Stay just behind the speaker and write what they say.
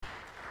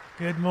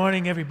Good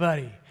morning,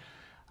 everybody.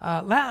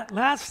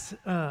 Last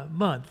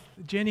month,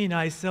 Jenny and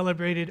I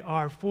celebrated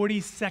our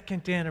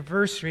 42nd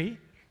anniversary.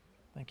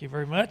 Thank you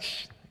very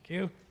much. Thank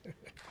you.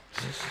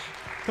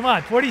 Come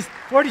on,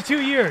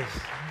 42 years.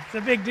 It's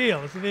a big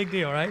deal. It's a big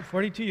deal, right?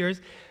 42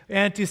 years.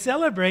 And to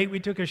celebrate, we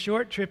took a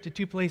short trip to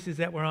two places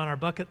that were on our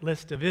bucket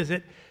list to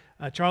visit,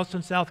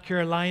 Charleston, South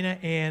Carolina,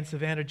 and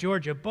Savannah,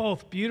 Georgia.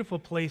 Both beautiful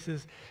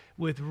places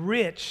with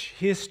rich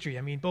history.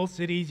 I mean, both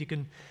cities, you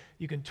can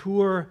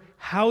tour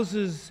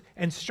houses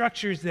and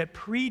structures that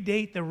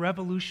predate the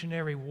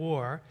Revolutionary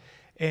War,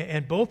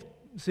 and both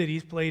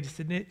cities played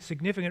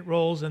significant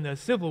roles in the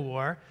Civil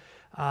War.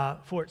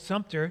 Fort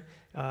Sumter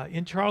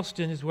in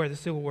Charleston is where the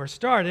Civil War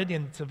started,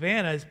 and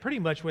Savannah is pretty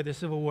much where the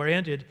Civil War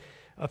ended.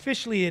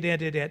 Officially, it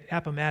ended at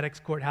Appomattox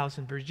Courthouse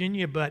in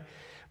Virginia, but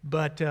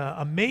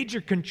a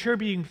major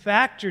contributing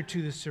factor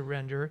to the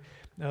surrender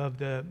of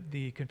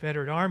the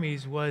Confederate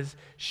armies was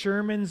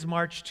Sherman's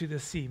March to the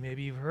Sea.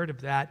 Maybe you've heard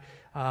of that.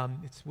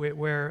 It's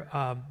where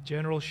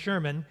General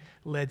Sherman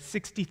led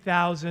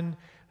 60,000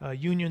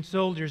 Union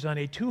soldiers on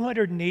a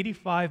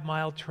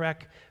 285-mile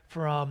trek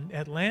from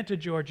Atlanta,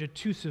 Georgia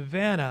to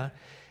Savannah,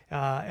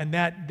 and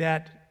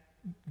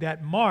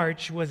that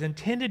march was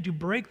intended to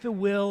break the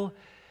will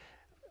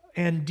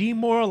and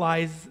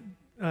demoralize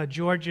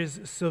Georgia's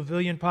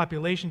civilian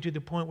population to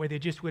the point where they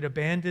just would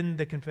abandon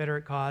the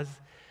Confederate cause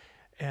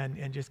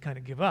and just kind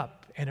of give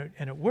up, and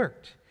it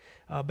worked.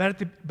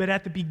 But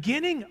at the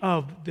beginning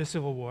of the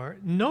Civil War,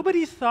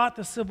 nobody thought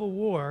the Civil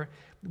War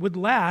would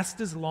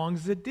last as long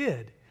as it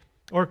did,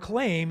 or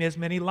claim as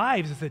many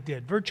lives as it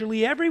did.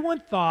 Virtually everyone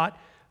thought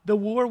the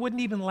war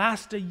wouldn't even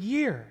last a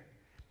year.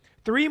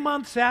 3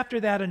 months after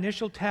that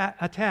initial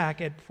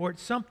attack at Fort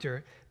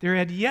Sumter, there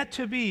had yet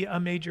to be a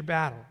major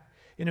battle.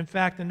 And in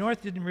fact, the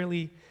North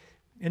initially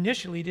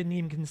didn't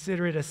even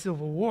consider it a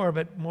civil war,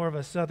 but more of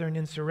a Southern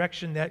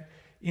insurrection that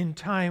in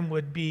time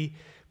would be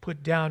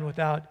put down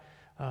without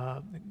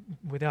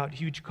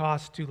huge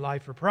cost to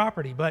life or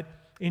property. But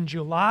in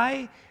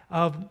July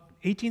of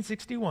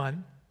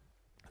 1861,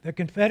 the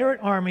Confederate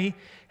Army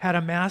had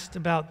amassed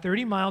about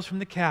 30 miles from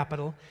the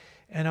capital,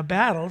 and a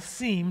battle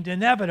seemed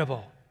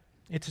inevitable.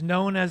 It's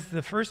known as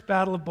the First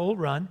Battle of Bull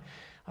Run,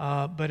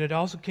 but it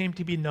also came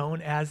to be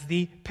known as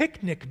the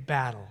Picnic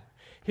Battle.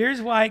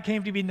 Here's why it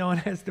came to be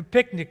known as the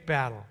Picnic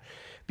Battle.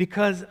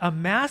 Because a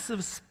mass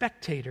of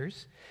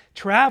spectators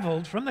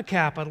traveled from the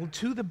capital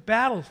to the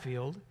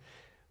battlefield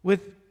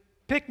with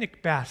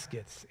picnic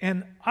baskets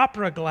and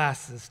opera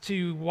glasses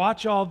to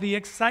watch all the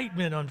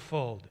excitement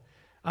unfold.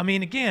 I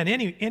mean, again,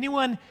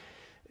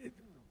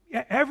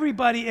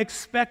 everybody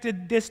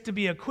expected this to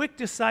be a quick,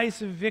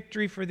 decisive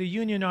victory for the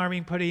Union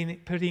Army,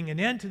 putting an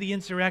end to the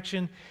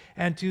insurrection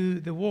and to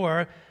the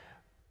war,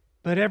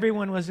 but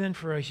everyone was in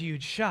for a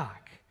huge shock.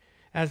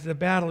 As the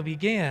battle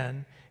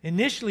began,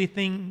 initially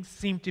things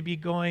seemed to be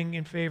going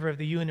in favor of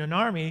the Union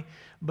Army,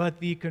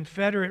 but the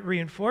Confederate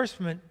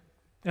reinforcements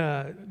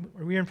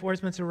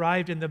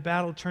arrived and the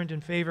battle turned in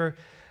favor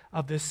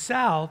of the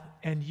South,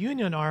 and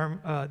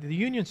the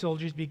Union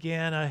soldiers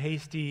began a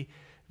hasty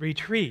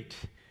retreat,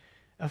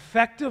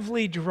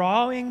 effectively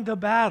drawing the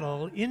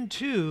battle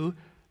into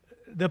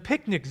the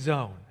picnic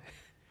zone,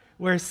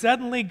 where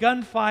suddenly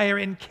gunfire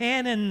and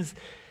cannonballs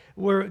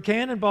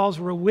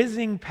were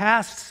whizzing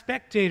past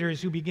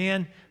spectators who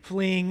began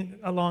fleeing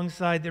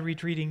alongside the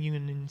retreating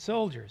Union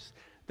soldiers.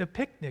 The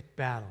picnic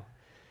battle.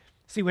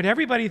 See, what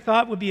everybody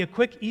thought would be a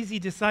quick, easy,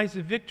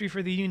 decisive victory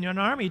for the Union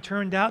Army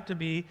turned out to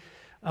be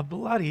a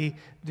bloody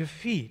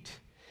defeat,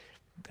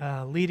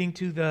 leading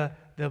to the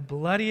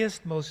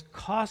bloodiest, most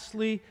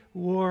costly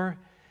war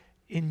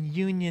in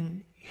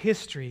Union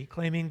history,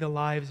 claiming the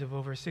lives of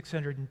over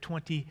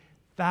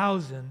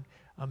 620,000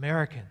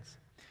 Americans.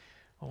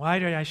 Why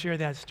did I share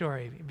that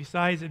story?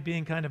 Besides it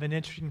being kind of an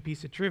interesting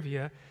piece of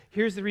trivia,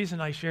 here's the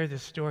reason I share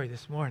this story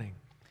this morning.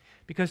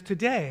 Because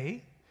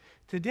today,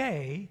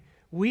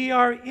 we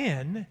are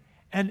in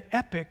an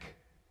epic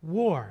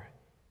war,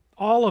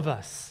 all of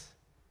us.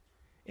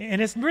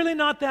 And it's really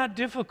not that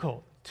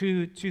difficult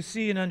to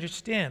see and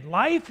understand.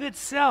 Life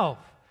itself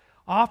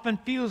often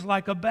feels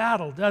like a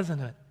battle, doesn't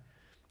it?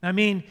 I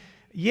mean,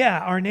 yeah,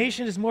 our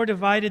nation is more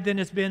divided than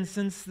it's been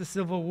since the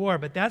Civil War,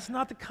 but that's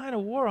not the kind of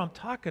war I'm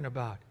talking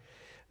about.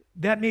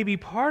 That may be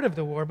part of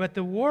the war, but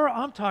the war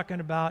I'm talking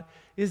about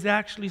is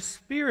actually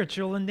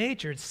spiritual in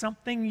nature. It's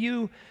something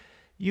you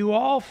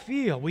all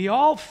feel. We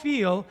all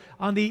feel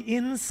on the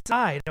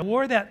inside. A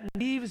war that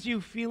leaves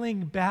you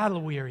feeling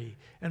battle-weary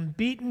and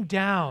beaten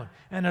down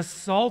and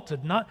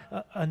assaulted.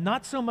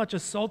 Not so much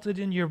assaulted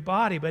in your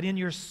body, but in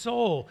your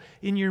soul,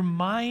 in your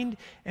mind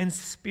and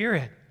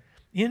spirit.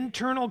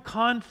 Internal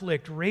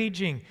conflict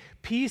raging.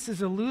 Peace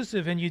is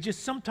elusive, and you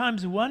just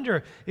sometimes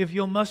wonder if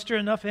you'll muster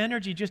enough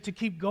energy just to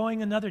keep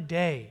going another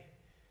day.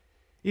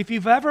 If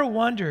you've ever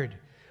wondered,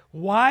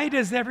 why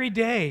does every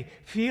day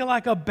feel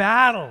like a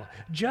battle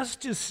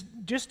just to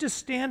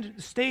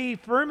stay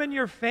firm in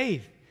your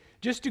faith,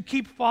 just to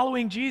keep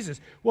following Jesus?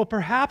 Well,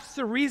 perhaps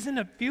the reason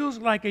it feels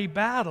like a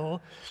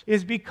battle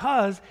is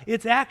because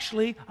it's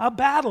actually a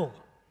battle.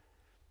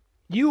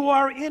 You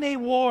are in a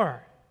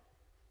war,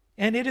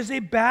 and it is a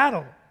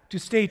battle to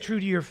stay true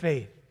to your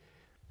faith.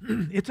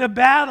 It's a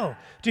battle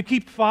to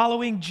keep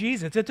following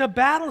Jesus. It's a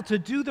battle to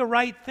do the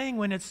right thing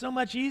when it's so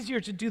much easier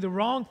to do the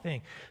wrong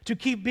thing, to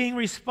keep being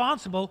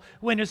responsible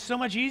when it's so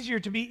much easier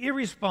to be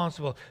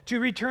irresponsible, to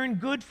return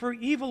good for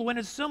evil when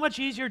it's so much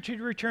easier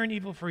to return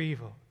evil for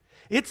evil.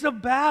 It's a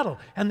battle,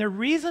 and the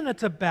reason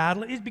it's a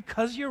battle is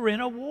because you're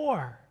in a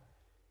war.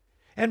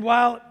 And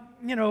while,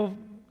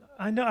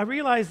 I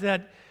realize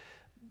that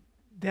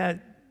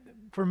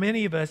for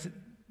many of us,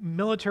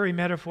 military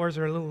metaphors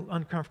are a little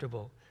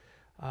uncomfortable.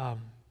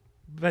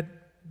 But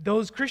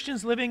those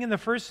Christians living in the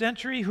first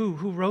century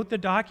who wrote the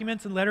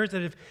documents and letters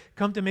that have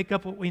come to make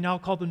up what we now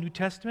call the New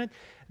Testament,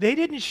 they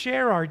didn't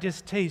share our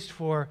distaste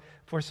for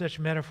such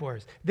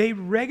metaphors. They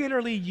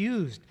regularly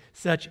used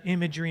such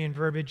imagery and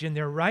verbiage in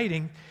their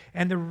writing,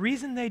 and the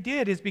reason they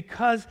did is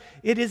because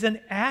it is an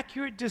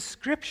accurate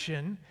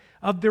description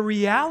of the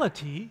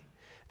reality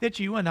that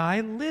you and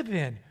I live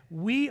in.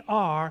 We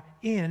are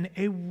in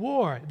a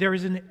war. There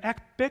is an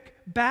epic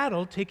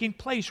battle taking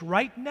place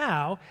right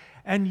now,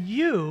 and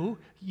you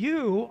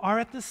are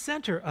at the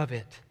center of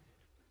it.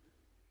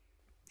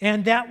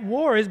 And that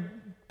war is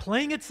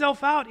playing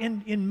itself out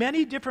in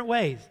many different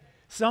ways.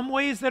 Some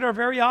ways that are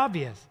very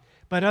obvious,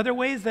 but other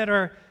ways that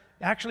are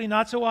actually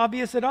not so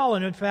obvious at all.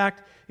 And in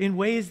fact, in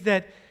ways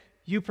that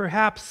you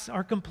perhaps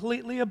are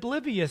completely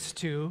oblivious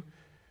to,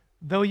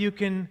 though you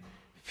can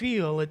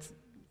feel its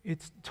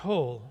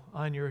toll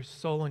on your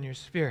soul and your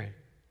spirit.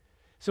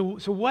 So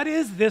what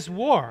is this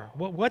war?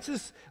 What's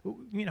this?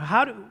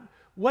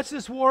 What's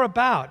this war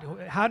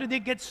about? How did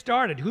it get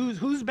started?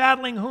 Who's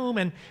battling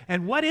whom?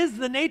 And what is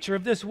the nature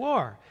of this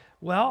war?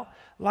 Well,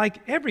 like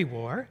every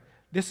war,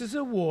 this is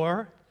a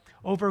war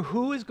over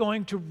who is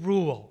going to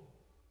rule.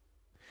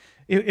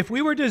 If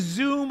we were to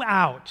zoom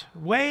out,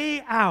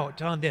 way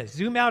out on this,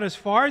 zoom out as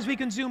far as we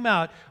can zoom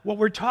out, what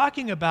we're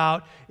talking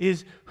about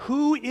is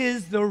who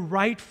is the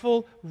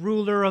rightful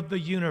ruler of the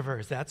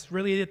universe. That's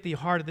really at the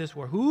heart of this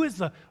war. Who is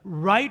the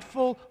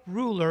rightful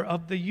ruler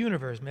of the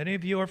universe? Many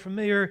of you are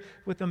familiar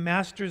with the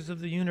masters of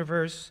the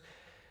universe,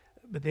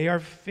 but they are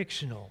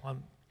fictional.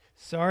 I'm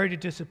sorry to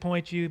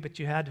disappoint you, but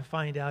you had to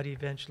find out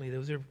eventually.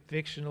 Those are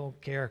fictional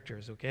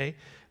characters, okay?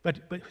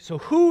 But so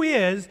who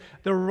is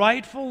the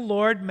rightful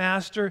Lord,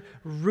 Master,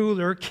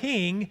 Ruler,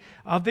 King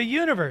of the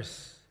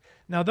universe?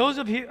 Now, those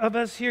of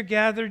us here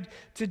gathered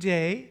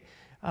today,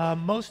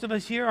 most of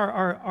us here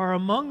are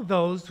among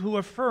those who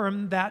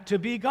affirm that to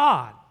be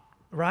God,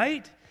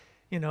 right?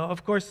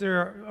 Of course,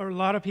 there are a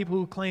lot of people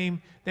who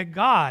claim that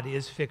God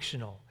is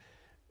fictional,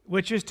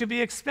 which is to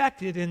be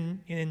expected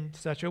in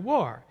such a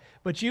war.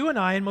 But you and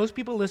I, and most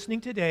people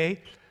listening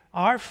today,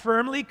 are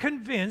firmly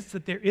convinced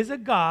that there is a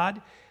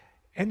God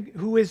and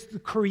who is the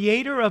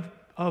creator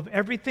of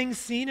everything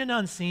seen and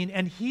unseen,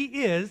 and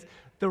he is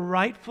the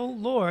rightful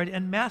Lord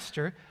and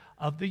Master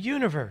of the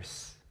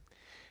universe.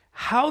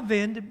 How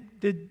then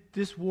did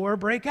this war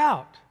break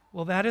out?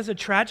 Well, that is a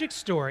tragic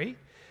story,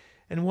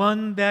 and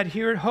one that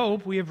here at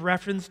Hope we have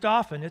referenced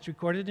often. It's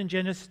recorded in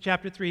Genesis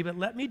chapter 3, but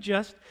let me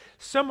just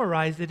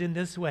summarize it in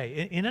this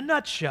way. In a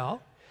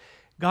nutshell,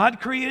 God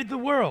created the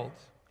world,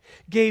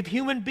 gave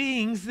human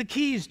beings the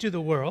keys to the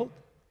world.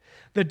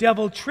 The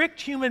devil tricked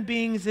human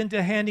beings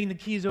into handing the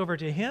keys over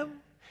to him,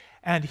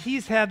 and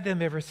he's had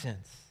them ever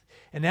since.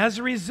 And as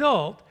a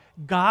result,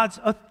 God's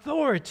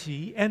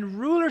authority and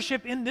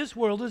rulership in this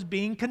world is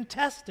being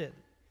contested.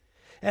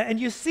 And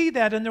you see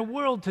that in the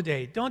world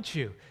today, don't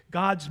you?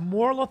 God's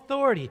moral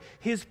authority,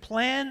 his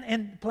plans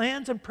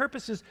and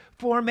purposes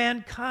for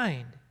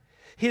mankind,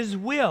 his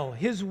will,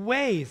 his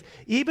ways,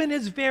 even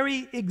his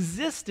very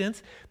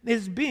existence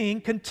is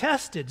being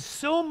contested.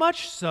 So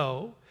much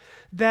so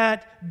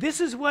that this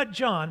is what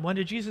John, one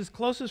of Jesus'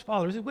 closest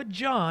followers, is what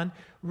John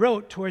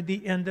wrote toward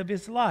the end of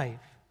his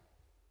life.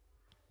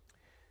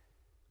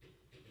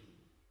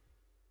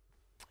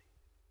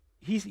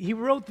 He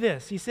wrote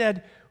this. He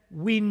said,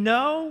 "We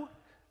know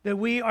that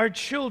we are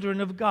children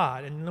of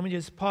God." And let me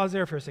just pause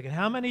there for a second.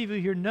 How many of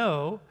you here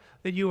know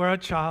that you are a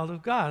child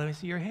of God? Let me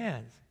see your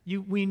hands.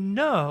 We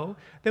know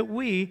that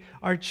we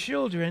are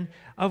children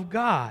of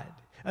God.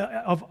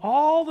 Of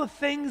all the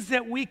things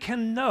that we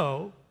can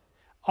know,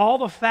 all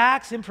the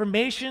facts,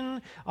 information,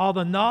 all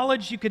the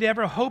knowledge you could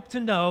ever hope to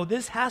know,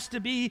 this has to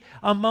be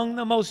among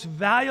the most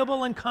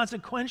valuable and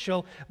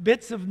consequential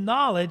bits of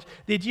knowledge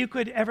that you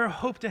could ever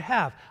hope to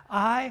have.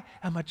 I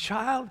am a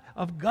child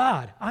of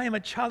God. I am a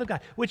child of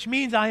God, which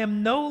means I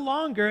am no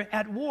longer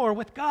at war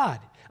with God.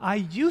 I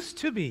used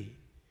to be.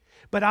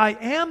 But I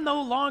am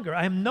no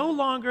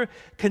longer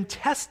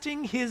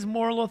contesting his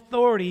moral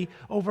authority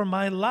over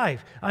my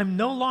life. I'm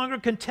no longer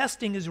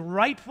contesting his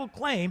rightful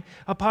claim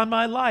upon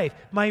my life,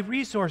 my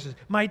resources,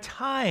 my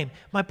time,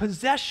 my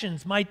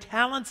possessions, my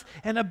talents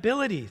and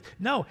abilities.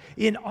 No,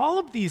 in all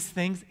of these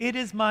things, it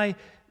is my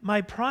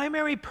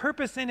primary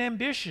purpose and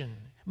ambition,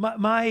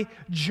 my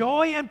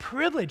joy and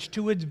privilege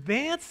to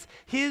advance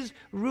his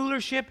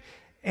rulership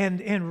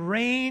and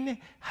reign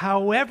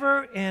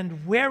however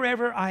and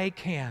wherever I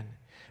can.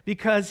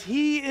 because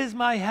he is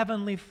my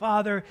heavenly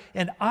Father,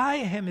 and I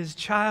am his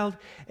child,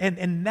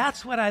 and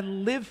that's what I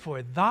live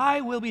for.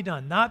 Thy will be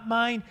done, not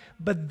mine,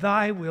 but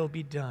thy will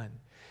be done.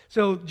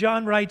 So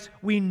John writes,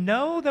 we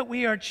know that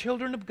we are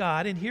children of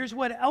God, and here's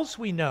what else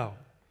we know,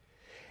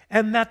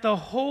 and that the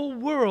whole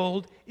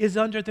world is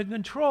under the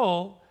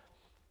control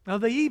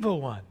of the evil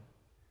one.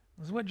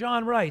 This is what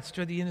John writes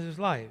toward the end of his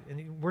life.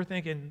 And we're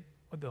thinking,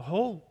 the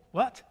whole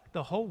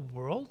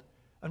world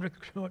under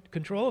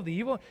control of the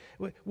evil?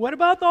 What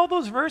about all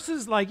those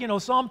verses like,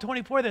 Psalm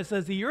 24 that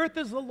says, the earth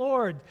is the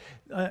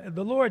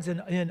Lord's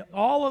and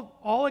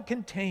all it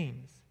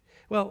contains?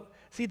 Well,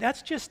 see,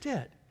 that's just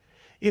it.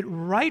 It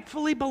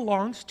rightfully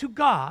belongs to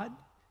God.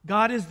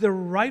 God is the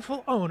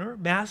rightful owner,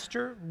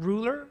 master,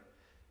 ruler,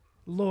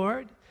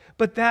 Lord.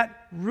 But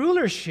that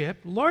lordship,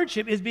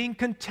 is being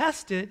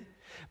contested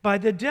by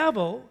the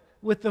devil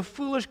with the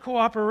foolish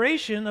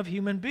cooperation of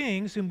human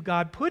beings whom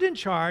God put in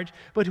charge,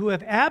 but who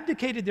have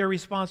abdicated their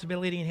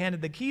responsibility and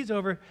handed the keys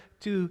over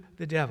to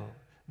the devil.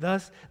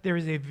 Thus, there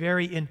is a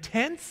very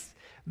intense,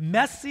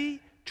 messy,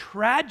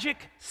 tragic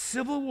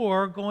civil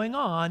war going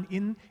on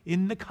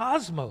in the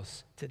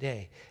cosmos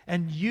today.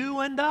 And you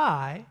and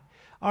I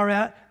are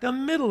at the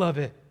middle of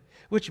it,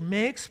 which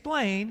may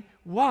explain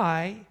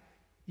why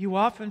you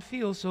often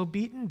feel so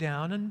beaten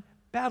down and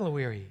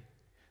battle-weary.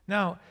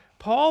 Now,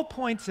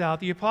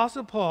 the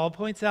Apostle Paul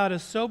points out a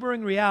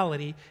sobering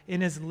reality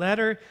in his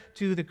letter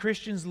to the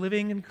Christians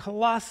living in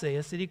Colossae,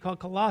 a city called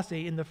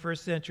Colossae in the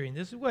first century. And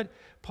this is what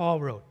Paul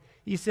wrote.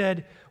 He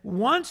said,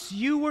 once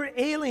you were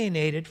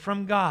alienated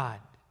from God.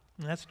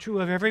 And that's true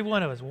of every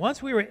one of us.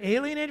 Once we were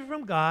alienated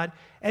from God,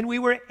 and we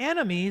were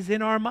enemies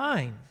in our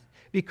minds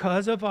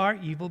because of our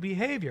evil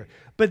behavior.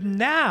 But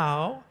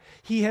now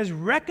he has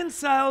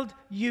reconciled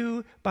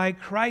you by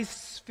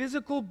Christ's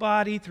physical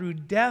body through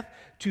death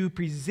to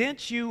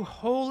present you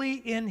holy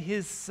in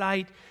his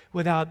sight,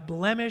 without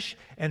blemish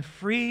and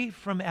free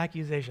from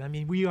accusation. I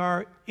mean, we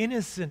are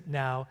innocent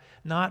now,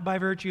 not by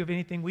virtue of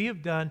anything we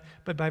have done,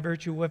 but by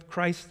virtue of what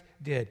Christ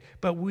did.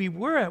 But we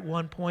were at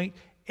one point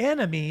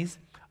enemies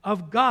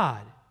of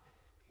God,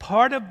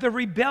 part of the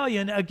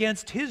rebellion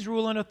against his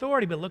rule and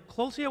authority. But look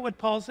closely at what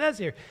Paul says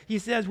here. He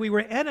says we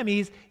were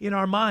enemies in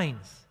our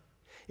minds.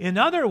 In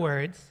other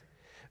words,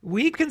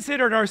 we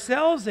considered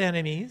ourselves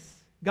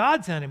enemies,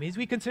 God's enemies.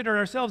 We considered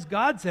ourselves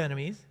God's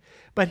enemies,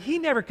 but he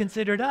never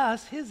considered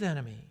us his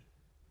enemy.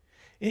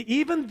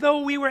 Even though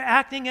we were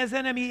acting as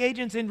enemy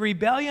agents in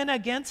rebellion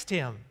against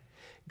him,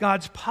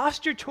 God's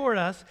posture toward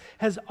us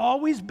has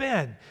always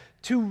been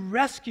to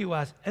rescue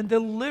us and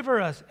deliver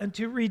us and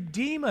to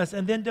redeem us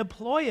and then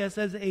deploy us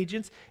as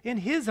agents in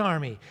his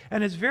army.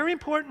 And it's very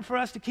important for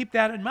us to keep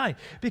that in mind,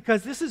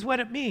 because this is what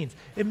it means.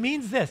 It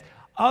means this: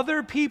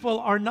 other people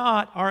are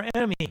not our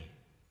enemy.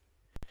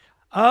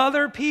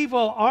 Other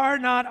people are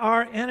not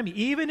our enemy.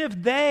 Even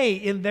if they,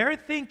 in their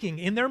thinking,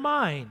 in their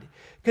mind,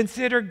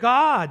 consider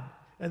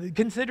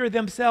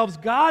themselves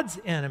God's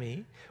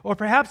enemy, or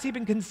perhaps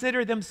even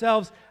consider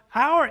themselves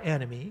our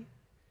enemy,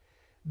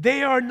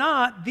 they are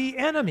not the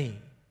enemy.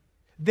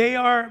 They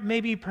are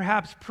maybe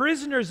perhaps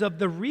prisoners of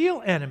the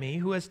real enemy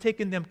who has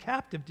taken them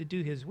captive to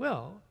do his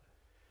will.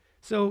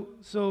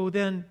 So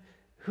then,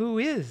 who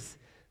is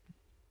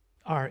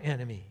our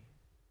enemy?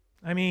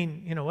 I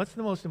mean, what's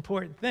the most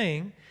important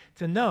thing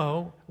to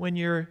know when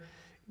you're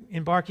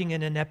embarking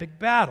in an epic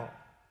battle?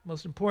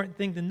 Most important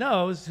thing to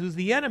know is who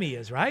the enemy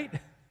is, right?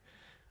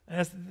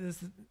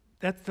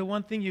 That's the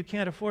one thing you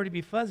can't afford to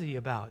be fuzzy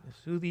about, is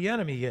who the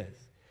enemy is.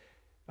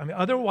 I mean,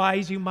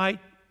 otherwise you might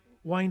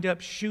wind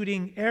up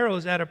shooting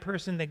arrows at a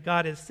person that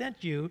God has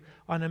sent you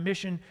on a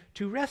mission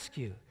to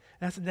rescue.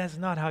 That's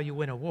not how you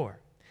win a war.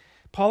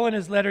 Paul, in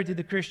his letter to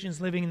the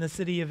Christians living in the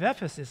city of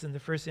Ephesus in the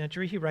first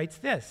century, he writes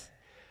this: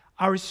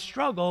 our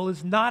struggle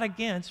is not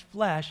against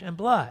flesh and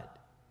blood.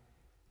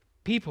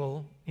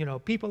 People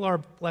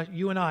are flesh.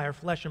 You and I are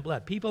flesh and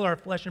blood. People are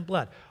flesh and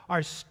blood.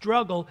 Our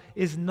struggle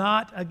is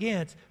not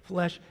against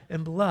flesh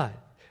and blood,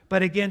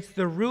 but against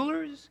the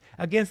rulers,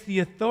 against the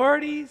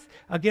authorities,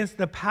 against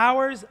the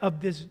powers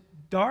of this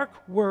dark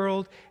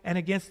world, and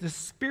against the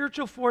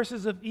spiritual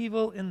forces of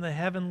evil in the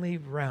heavenly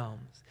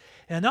realms.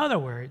 In other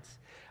words,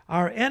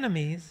 our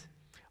enemies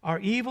are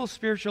evil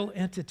spiritual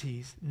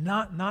entities,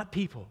 not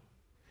people.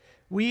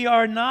 We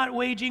are not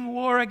waging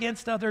war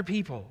against other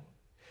people.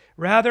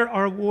 Rather,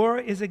 our war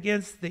is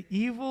against the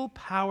evil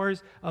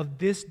powers of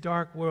this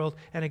dark world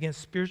and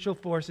against spiritual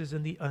forces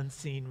in the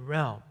unseen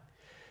realm.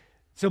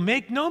 So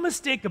make no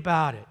mistake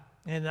about it.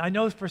 And I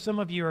know for some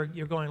of you,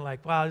 you're going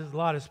like, wow, there's a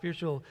lot of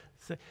spiritual...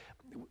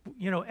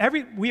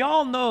 we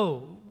all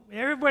know,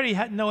 everybody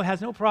has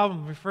no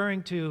problem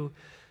referring to,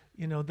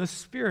 the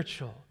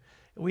spiritual.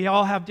 We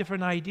all have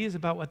different ideas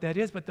about what that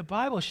is, but the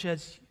Bible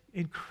sheds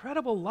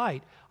incredible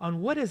light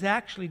on what is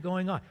actually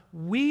going on.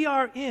 We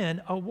are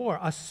in a war,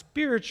 a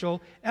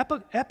spiritual,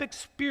 epic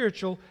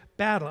spiritual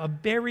battle, a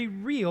very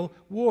real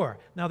war.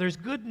 Now, there's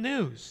good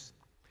news.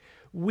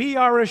 We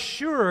are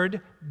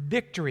assured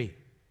victory.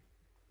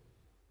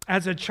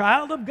 As a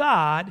child of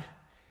God,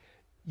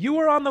 you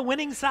are on the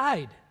winning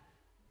side.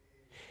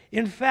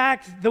 In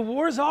fact, the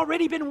war's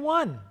already been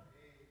won.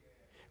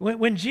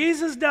 When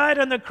Jesus died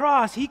on the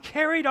cross, he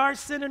carried our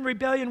sin and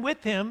rebellion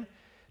with him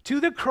to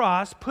the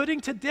cross, putting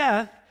to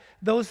death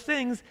those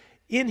things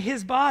in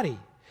his body.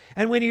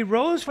 And when he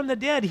rose from the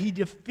dead, he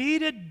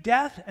defeated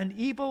death and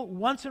evil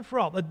once and for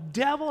all. The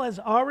devil has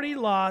already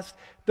lost.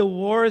 The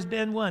war has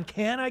been won.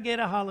 Can I get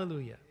a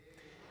hallelujah?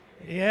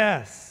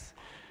 Yes.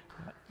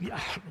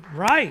 Yeah,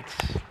 right.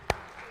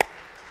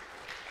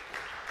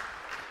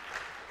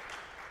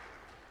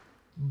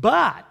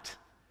 But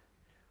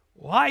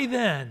why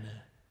then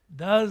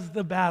does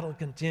the battle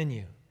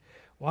continue?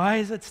 Why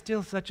is it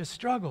still such a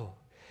struggle?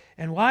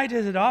 And why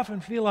does it often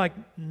feel like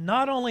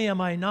not only am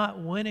I not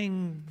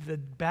winning the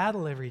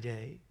battle every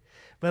day,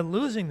 but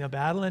losing the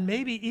battle and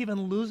maybe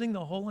even losing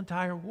the whole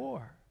entire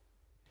war?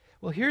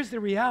 Well, here's the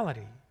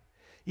reality.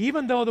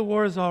 Even though the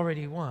war is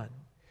already won,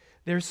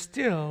 there's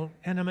still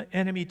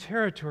enemy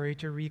territory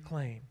to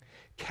reclaim.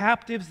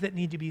 Captives that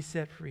need to be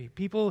set free.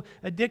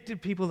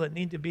 Addicted people that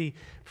need to be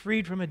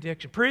freed from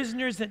addiction.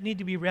 Prisoners that need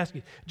to be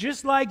rescued.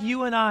 Just like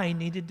you and I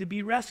needed to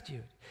be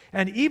rescued.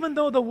 And even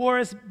though the war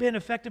has been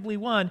effectively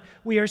won,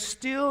 we are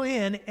still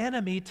in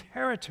enemy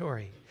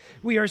territory.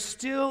 We are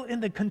still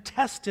in the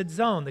contested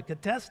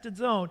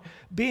zone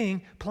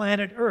being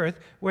planet Earth,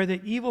 where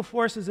the evil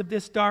forces of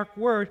this dark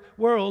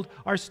world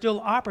are still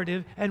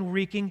operative and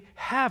wreaking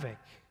havoc,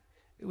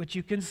 which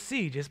you can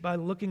see just by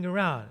looking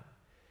around.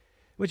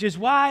 Which is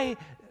why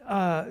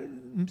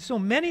so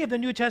many of the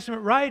New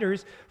Testament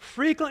writers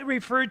frequently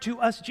referred to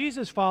us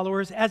Jesus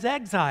followers as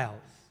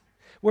exiles.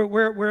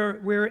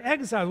 We're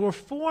exiles, we're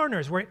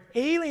foreigners, we're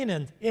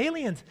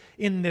aliens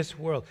in this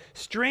world,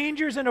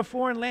 strangers in a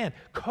foreign land,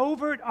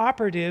 covert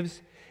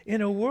operatives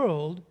in a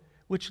world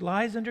which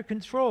lies under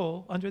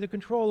the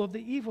control of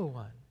the evil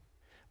one.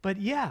 But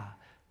yeah,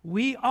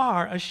 we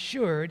are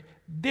assured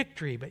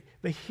victory.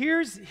 But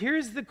here's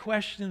the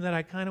question that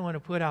I kind of want to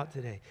put out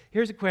today.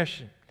 Here's a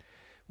question.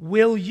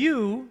 Will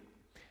you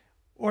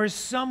or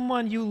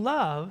someone you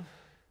love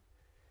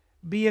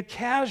be a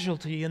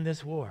casualty in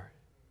this war?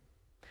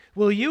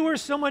 Will you or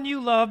someone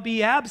you love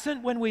be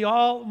absent when we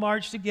all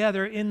march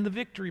together in the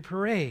victory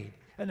parade?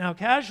 And now,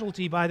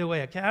 casualty, by the way,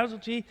 a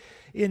casualty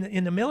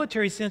in the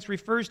military sense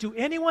refers to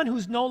anyone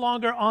who's no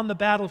longer on the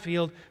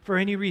battlefield for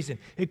any reason.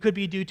 It could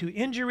be due to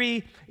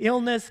injury,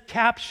 illness,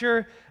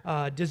 capture,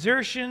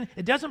 desertion.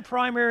 It doesn't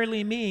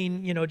primarily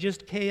mean,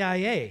 just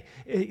KIA.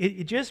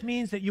 It just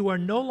means that you are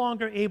no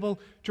longer able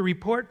to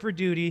report for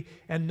duty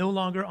and no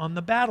longer on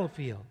the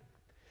battlefield.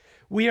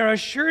 We are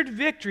assured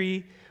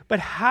victory, but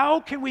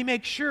how can we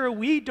make sure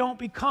we don't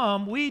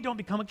become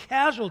a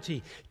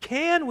casualty?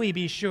 Can we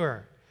be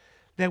sure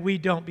that we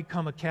don't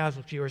become a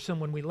casualty or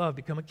someone we love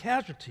become a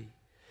casualty?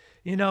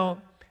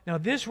 Now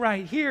this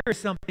right here is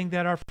something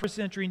that our first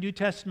century New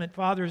Testament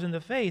fathers in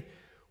the faith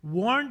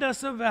warned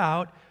us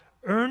about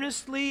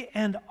earnestly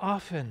and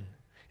often.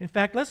 In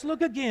fact, let's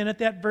look again at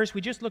that verse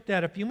we just looked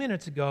at a few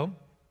minutes ago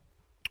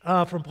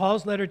from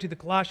Paul's letter to the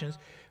Colossians,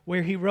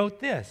 where he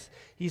wrote this.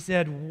 He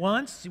said,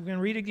 once, we're going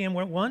to read again,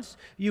 once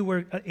you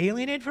were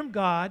alienated from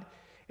God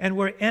and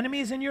were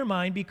enemies in your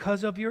mind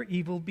because of your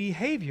evil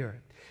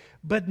behavior.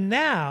 But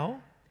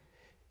now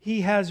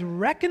he has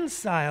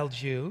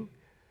reconciled you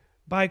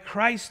by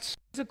Christ's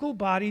physical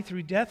body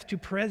through death to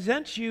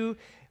present you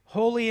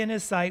holy in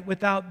his sight,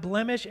 without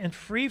blemish and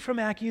free from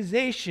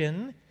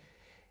accusation,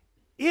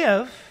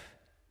 if,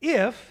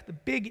 the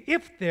big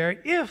if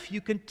there, if you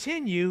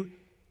continue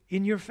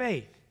in your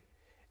faith,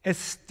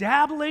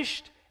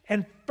 established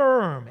and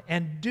firm,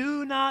 and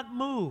do not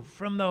move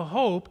from the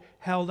hope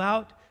held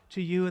out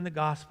to you in the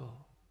gospel.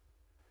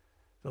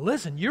 But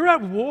listen, you're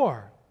at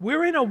war.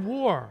 We're in a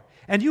war,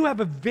 and you have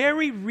a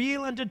very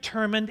real and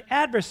determined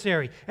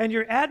adversary, and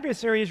your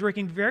adversary is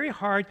working very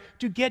hard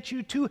to get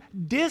you to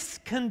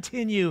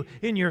discontinue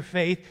in your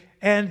faith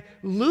and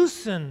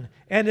loosen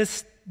and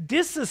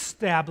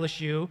disestablish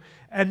you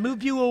and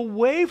move you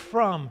away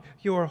from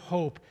your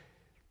hope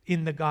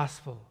in the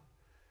gospel.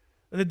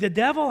 The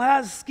devil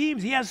has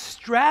schemes. He has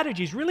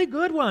strategies, really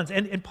good ones.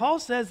 And Paul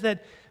says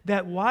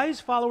that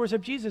wise followers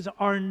of Jesus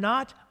are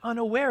not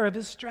unaware of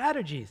his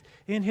strategies.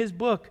 In his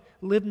book,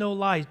 Live No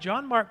Lies,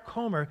 John Mark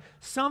Comer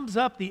sums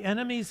up the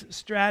enemy's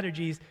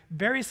strategies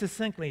very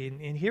succinctly.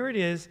 And here it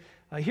is.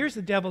 Here's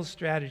the devil's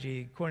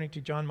strategy, according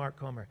to John Mark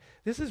Comer.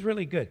 This is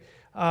really good.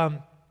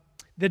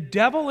 The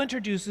devil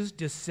introduces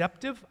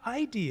deceptive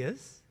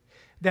ideas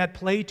that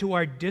play to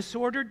our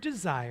disordered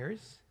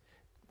desires.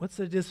 What's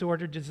a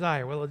disordered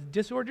desire? Well, a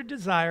disordered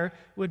desire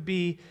would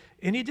be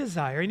any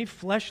desire, any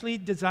fleshly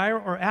desire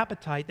or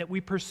appetite that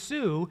we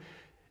pursue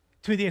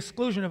to the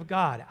exclusion of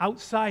God,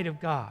 outside of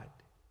God.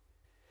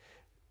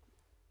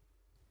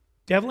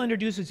 Devil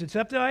introduces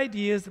deceptive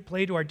ideas that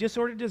play to our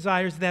disordered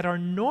desires that are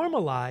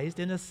normalized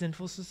in a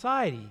sinful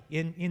society,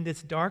 in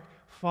this dark,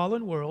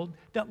 fallen world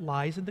that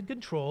lies in the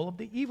control of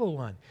the evil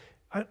one.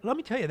 let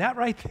me tell you, that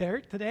right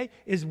there today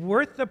is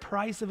worth the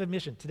price of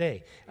admission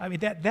today. I mean,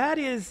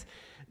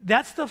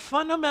 that's the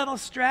fundamental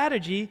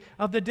strategy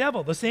of the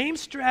devil. The same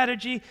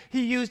strategy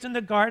he used in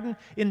the garden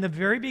in the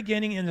very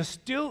beginning, and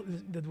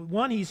the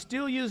one he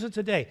still uses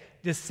today.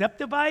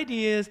 Deceptive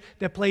ideas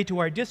that play to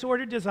our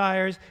disordered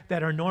desires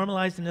that are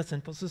normalized in a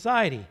sinful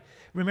society.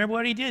 Remember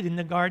what he did in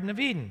the Garden of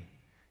Eden.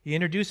 He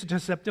introduced a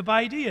deceptive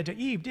idea to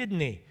Eve, didn't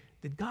he?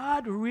 Did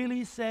he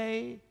really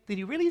say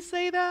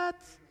that?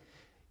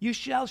 You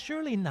shall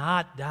surely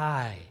not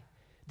die.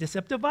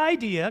 Deceptive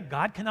idea,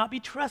 God cannot be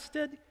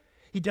trusted.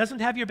 He doesn't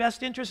have your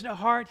best interest at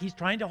heart. He's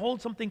trying to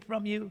hold something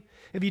from you.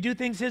 If you do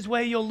things his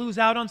way, you'll lose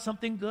out on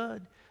something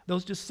good.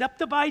 Those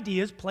deceptive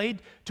ideas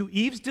played to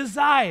Eve's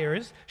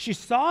desires. She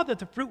saw that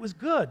the fruit was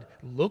good,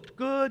 looked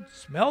good,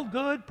 smelled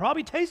good,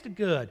 probably tasted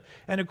good.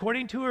 And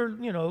according to her,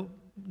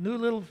 new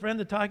little friend,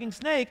 the talking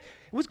snake,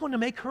 it was going to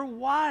make her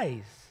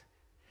wise.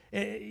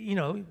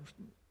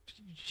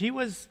 She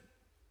was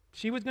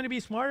going to be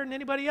smarter than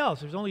anybody else.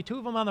 There's only 2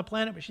 of them on the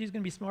planet, but she's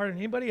going to be smarter than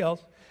anybody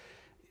else.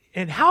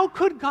 And how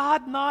could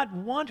God not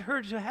want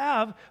her to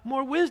have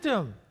more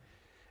wisdom?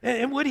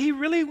 And would he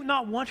really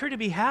not want her to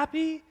be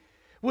happy?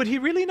 Would he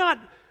really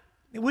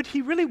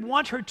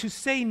want her to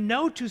say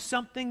no to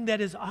something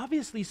that is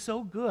obviously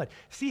so good?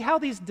 See how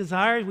these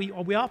desires,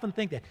 we often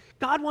think that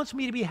God wants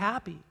me to be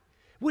happy.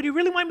 Would he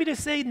really want me to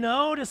say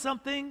no to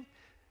something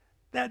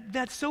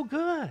that's so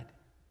good?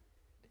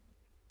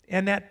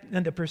 And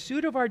the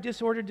pursuit of our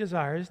disordered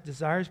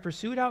desires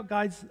pursued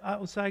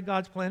outside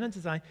God's plan and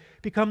design,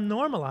 become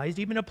normalized,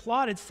 even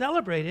applauded,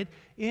 celebrated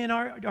in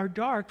our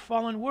dark,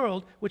 fallen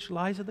world, which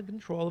lies at the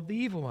control of the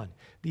evil one.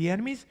 The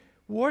enemy's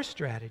war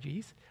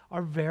strategies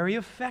are very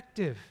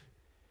effective.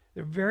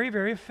 They're very,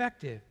 very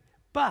effective.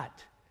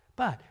 But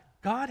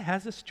God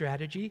has a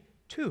strategy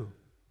too.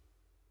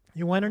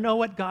 You want to know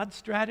what God's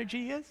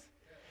strategy is?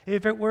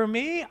 If it were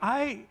me,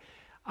 I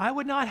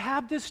would not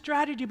have this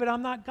strategy, but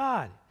I'm not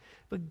God.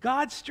 But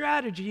God's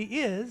strategy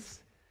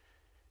is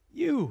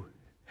you.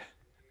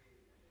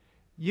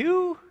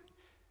 You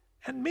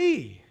and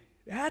me.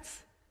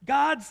 That's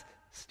God's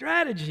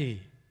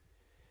strategy.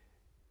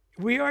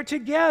 We are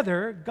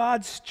together,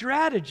 God's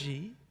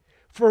strategy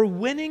for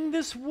winning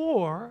this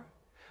war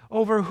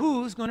over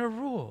who's going to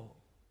rule.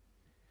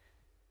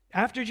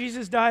 After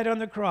Jesus died on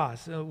the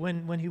cross,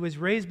 when he was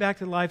raised back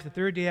to life the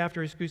 3rd day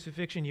after his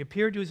crucifixion, he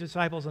appeared to his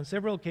disciples on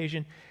several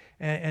occasions.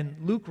 And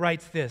Luke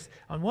writes this: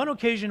 on one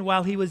occasion,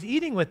 while he was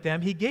eating with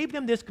them, he gave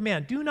them this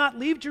command: do not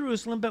leave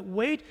Jerusalem, but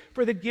wait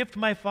for the gift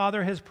my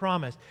Father has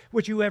promised,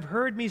 which you have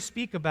heard me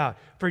speak about.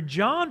 For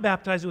John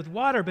baptized with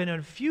water, but in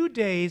a few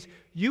days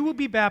you will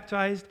be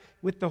baptized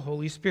with the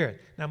Holy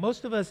Spirit. Now,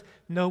 most of us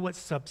know what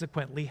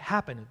subsequently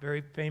happened. A very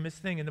famous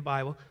thing in the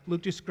Bible.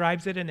 Luke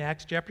describes it in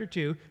Acts chapter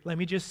 2. Let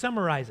me just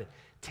summarize it.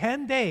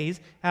 10 days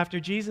after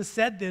Jesus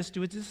said this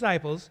to his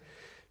disciples,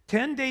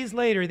 10 days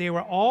later, they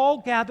were all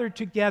gathered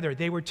together.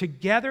 They were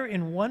together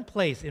in one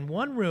place, in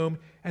one room,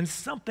 and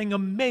something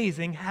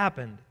amazing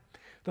happened.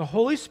 The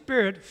Holy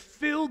Spirit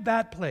filled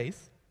that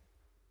place,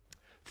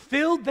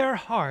 filled their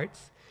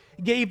hearts,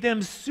 gave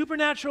them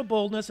supernatural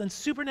boldness and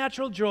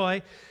supernatural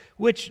joy,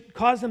 which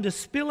caused them to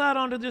spill out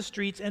onto the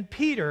streets. And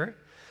Peter,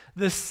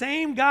 the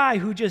same guy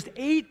who just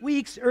 8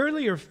 weeks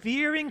earlier,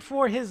 fearing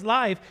for his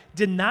life,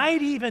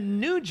 denied he even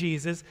knew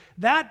Jesus,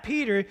 that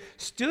Peter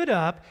stood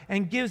up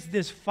and gives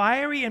this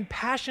fiery and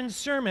passionate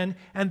sermon,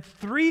 and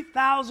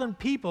 3,000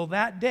 people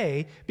that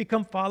day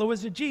become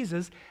followers of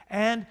Jesus,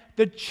 and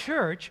the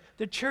church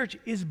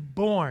is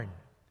born.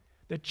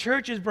 The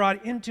church is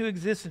brought into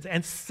existence,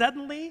 and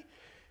suddenly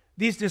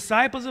these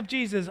disciples of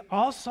Jesus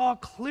all saw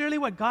clearly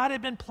what God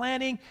had been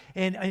planning,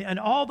 and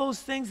all those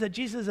things that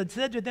Jesus had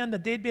said to them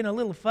that they'd been a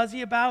little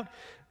fuzzy about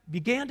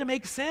began to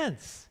make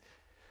sense.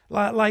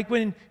 Like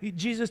when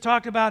Jesus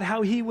talked about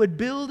how he would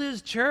build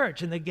his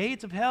church and the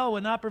gates of hell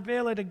would not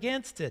prevail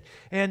against it,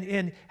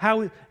 and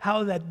how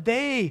that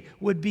they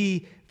would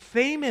be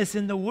famous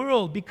in the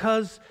world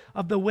because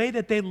of the way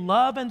that they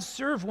love and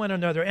serve one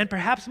another. And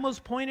perhaps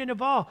most poignant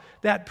of all,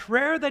 that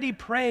prayer that he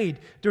prayed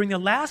during the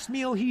last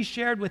meal he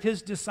shared with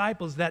his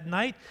disciples that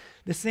night,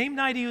 the same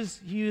night he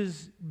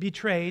was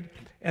betrayed,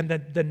 and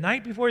the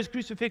night before his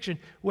crucifixion,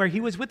 where he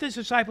was with his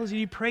disciples, and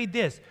he prayed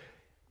this: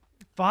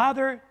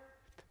 Father,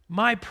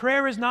 my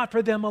prayer is not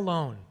for them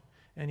alone.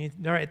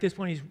 And at this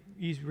point,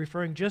 he's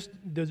referring just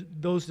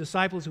those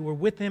disciples who were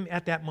with him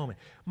at that moment.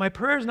 My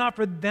prayer is not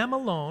for them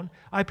alone.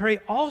 I pray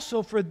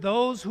also for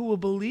those who will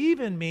believe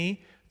in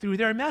me through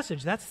their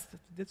message. That's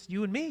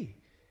you and me.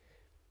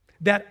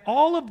 That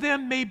all of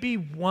them may be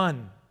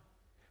one.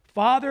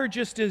 Father,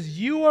 just as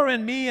you are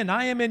in me and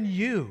I am in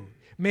you,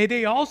 may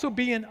they also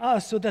be in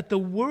us, so that the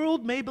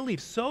world may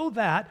believe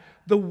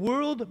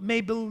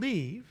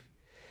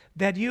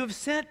that you have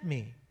sent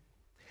me.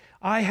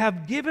 I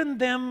have given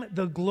them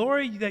the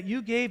glory that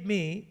you gave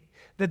me,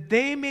 that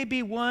they may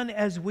be one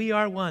as we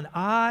are one,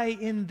 I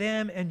in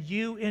them and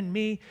you in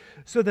me,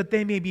 so that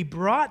they may be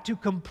brought to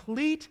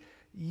complete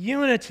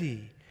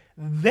unity.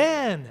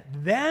 Then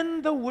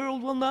the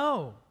world will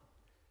know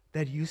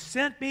that you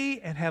sent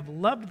me and have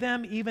loved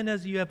them even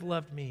as you have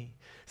loved me.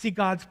 See,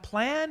 God's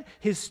plan,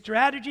 his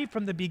strategy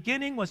from the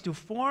beginning was to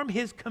form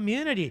his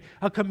community,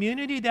 a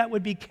community that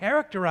would be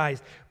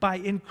characterized by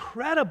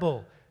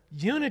incredible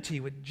unity,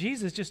 what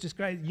Jesus just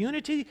described,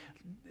 unity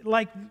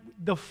like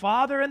the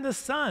Father and the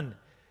Son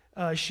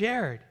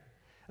shared.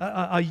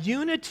 A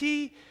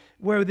unity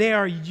where they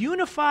are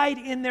unified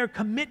in their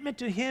commitment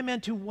to him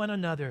and to one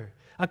another.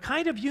 A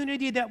kind of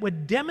unity that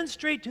would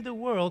demonstrate to the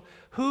world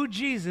who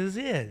Jesus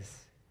is.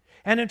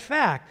 And in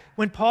fact,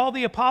 when Paul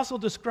the Apostle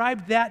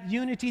described that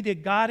unity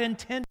that God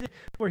intended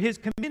for his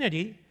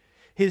community,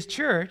 his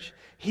church,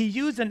 he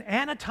used an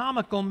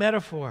anatomical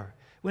metaphor.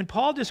 When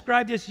Paul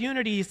described this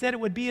unity, he said it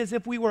would be as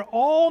if we were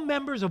all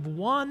members of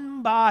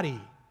one body.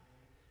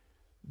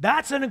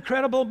 That's an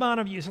incredible amount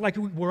of use. Like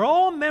we're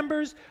all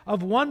members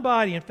of one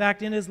body. In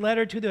fact, in his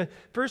letter to the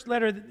first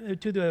letter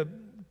to the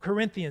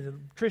Corinthians,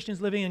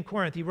 Christians living in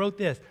Corinth, he wrote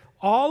this: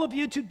 all of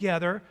you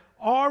together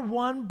are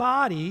one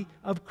body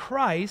of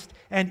Christ,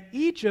 and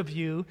each of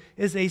you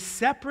is a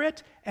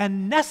separate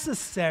and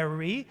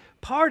necessary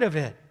part of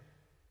it.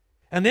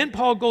 And then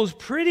Paul goes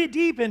pretty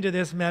deep into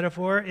this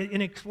metaphor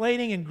in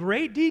explaining in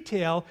great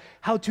detail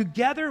how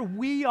together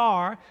we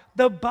are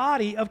the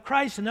body of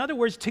Christ. In other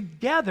words,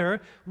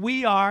 together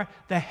we are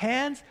the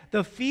hands,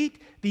 the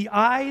feet, the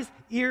eyes,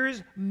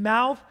 ears,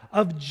 mouth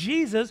of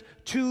Jesus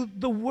to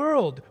the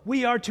world.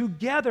 We are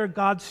together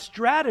God's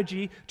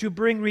strategy to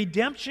bring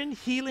redemption,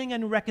 healing,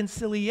 and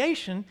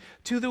reconciliation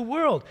to the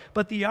world.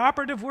 But the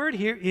operative word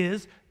here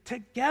is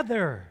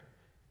together.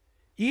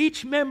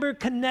 Each member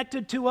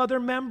connected to other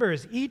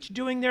members, each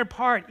doing their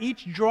part,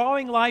 each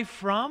drawing life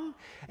from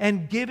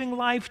and giving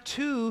life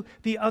to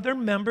the other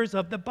members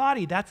of the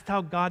body. That's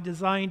how God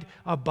designed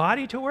a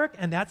body to work,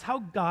 and that's how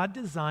God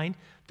designed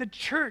the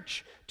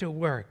church to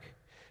work.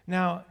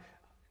 Now,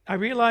 I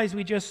realize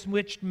we just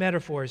switched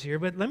metaphors here,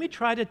 but let me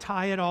try to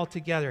tie it all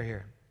together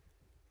here.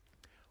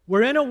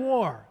 We're in a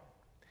war,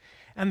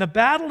 and the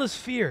battle is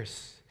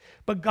fierce,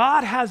 but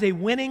God has a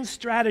winning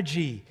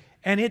strategy,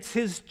 and it's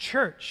his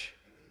church,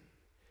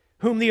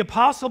 whom the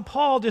Apostle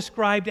Paul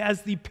described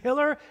as the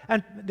pillar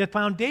and the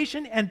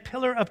foundation and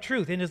pillar of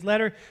truth. In his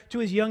letter to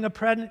his young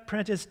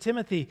apprentice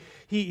Timothy,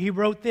 he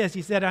wrote this.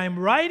 He said, I am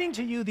writing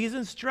to you these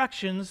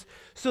instructions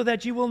so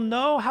that you will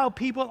know how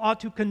people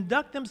ought to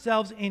conduct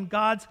themselves in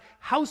God's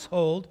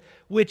household,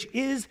 which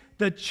is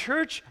the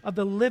church of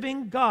the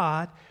living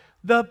God,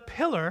 the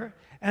pillar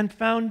and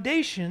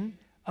foundation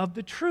of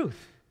the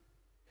truth.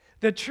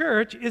 The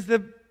church is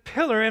the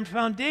pillar and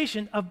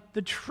foundation of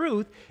the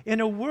truth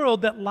in a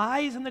world that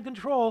lies in the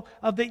control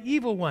of the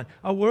evil one,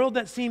 a world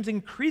that seems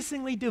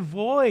increasingly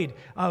devoid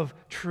of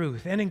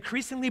truth and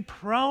increasingly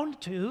prone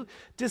to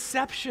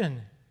deception.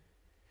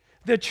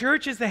 The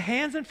church is the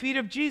hands and feet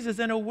of Jesus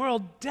in a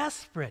world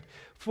desperate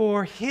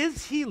for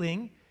his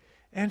healing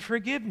and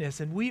forgiveness,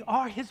 and we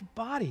are his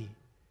body.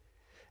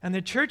 And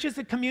the church is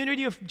the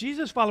community of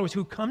Jesus followers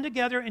who come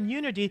together in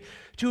unity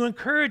to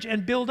encourage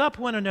and build up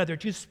one another,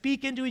 to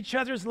speak into each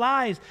other's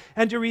lives,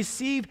 and to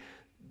receive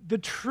the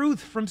truth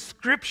from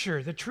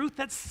Scripture, the truth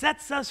that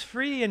sets us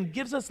free and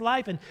gives us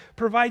life and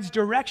provides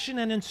direction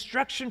and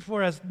instruction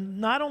for us,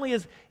 not only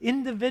as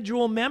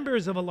individual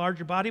members of a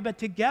larger body, but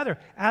together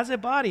as a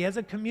body, as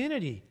a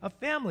community, a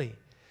family.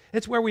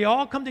 It's where we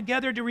all come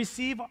together to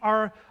receive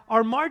our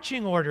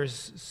marching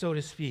orders, so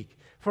to speak,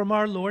 from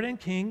our Lord and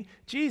King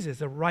Jesus,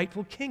 the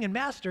rightful King and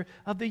Master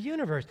of the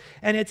universe.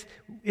 And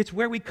it's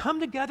where we come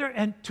together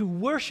and to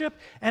worship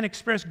and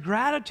express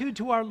gratitude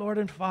to our Lord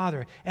and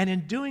Father. And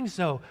in doing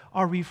so,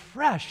 are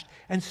refreshed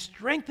and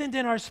strengthened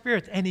in our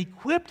spirits and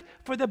equipped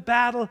for the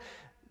battle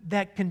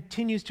that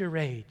continues to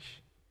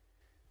rage.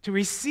 To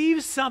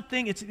receive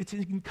something, it's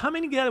in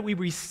coming together, we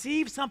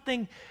receive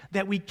something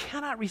that we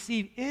cannot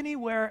receive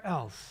anywhere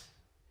else.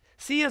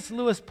 C.S.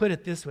 Lewis put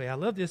it this way. I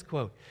love this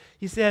quote.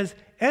 He says,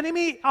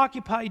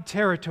 enemy-occupied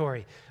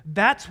territory.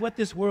 That's what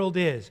this world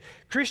is.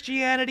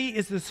 Christianity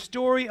is the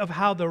story of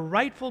how the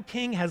rightful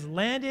king has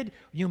landed,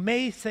 you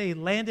may say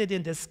landed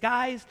in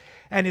disguise,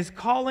 and is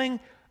calling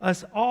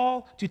us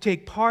all to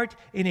take part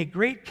in a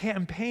great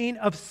campaign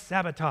of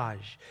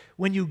sabotage.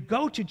 When you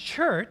go to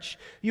church,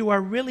 you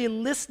are really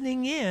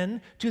listening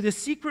in to the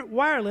secret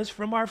wireless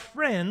from our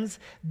friends.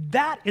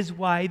 That is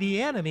why the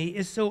enemy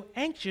is so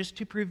anxious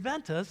to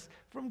prevent us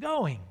from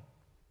going.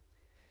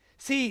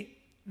 See,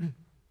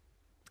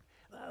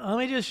 let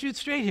me just shoot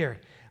straight here.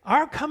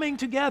 Our coming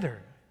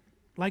together,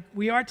 like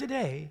we are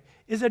today,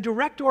 is a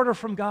direct order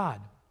from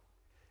God.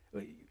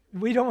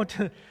 We don't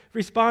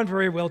respond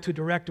very well to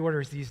direct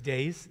orders these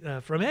days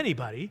from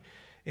anybody,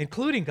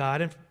 including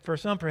God, and for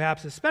some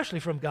perhaps especially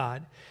from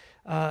God.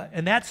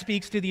 And that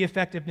speaks to the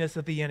effectiveness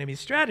of the enemy's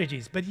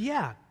strategies. But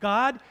yeah,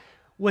 God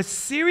was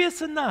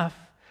serious enough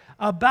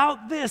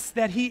about this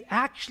that he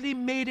actually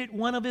made it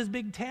one of his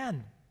big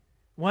 10,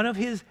 one of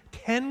his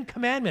 10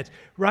 commandments,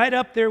 right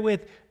up there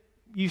with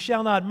you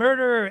shall not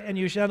murder and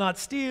you shall not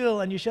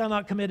steal and you shall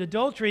not commit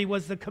adultery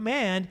was the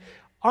command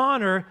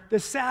honor the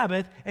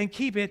Sabbath and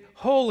keep it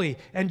holy.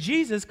 And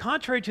Jesus,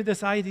 contrary to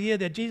this idea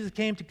that Jesus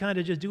came to kind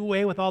of just do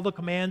away with all the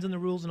commands and the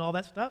rules and all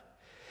that stuff,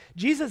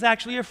 Jesus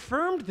actually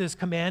affirmed this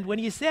command when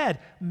he said,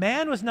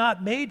 man was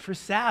not made for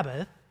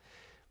Sabbath,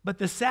 but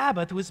the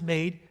Sabbath was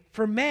made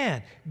for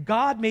man.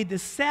 God made the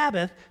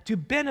Sabbath to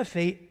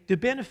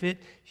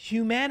benefit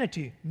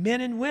humanity,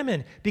 men and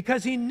women,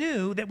 because he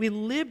knew that we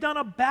lived on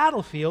a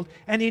battlefield,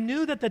 and he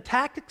knew that the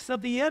tactics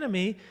of the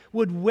enemy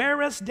would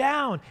wear us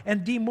down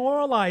and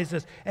demoralize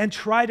us and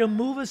try to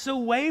move us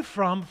away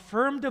from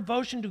firm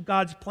devotion to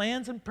God's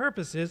plans and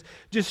purposes,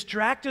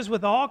 distract us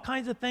with all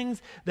kinds of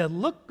things that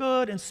look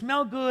good and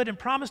smell good and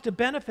promise to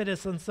benefit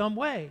us in some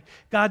way.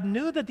 God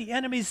knew that the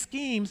enemy's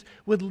schemes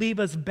would leave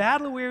us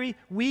battle-weary,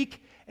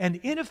 weak,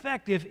 and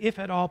ineffective, if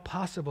at all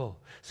possible.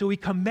 So he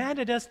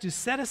commanded us to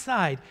set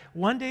aside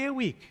one day a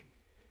week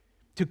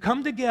to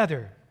come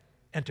together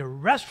and to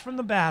rest from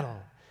the battle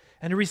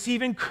and to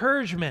receive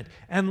encouragement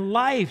and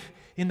life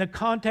in the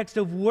context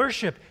of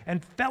worship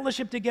and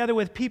fellowship together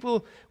with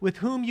people with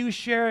whom you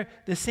share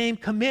the same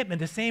commitment,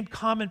 the same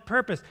common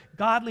purpose,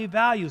 godly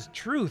values,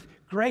 truth,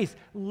 grace,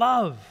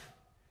 love.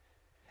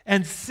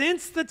 And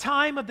since the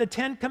time of the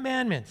Ten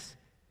Commandments,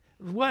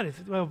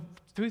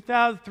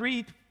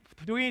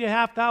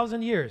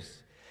 3,500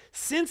 years.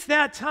 Since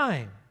that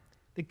time,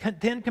 the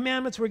Ten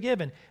Commandments were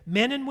given.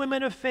 Men and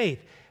women of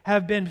faith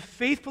have been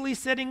faithfully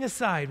setting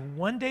aside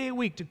one day a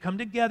week to come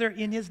together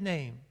in his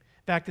name.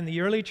 In fact, in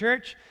the early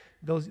church,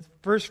 those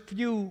first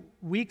few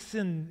weeks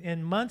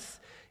and months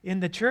in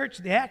the church,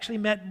 they actually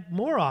met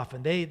more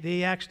often.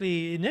 They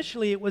actually,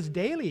 initially it was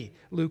daily,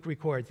 Luke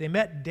records. They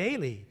met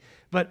daily,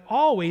 but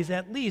always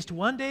at least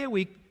one day a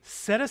week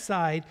set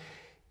aside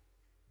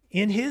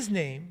in his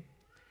name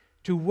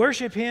to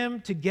worship him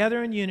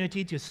together in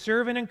unity, to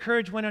serve and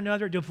encourage one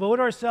another, devote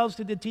ourselves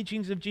to the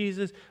teachings of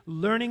Jesus,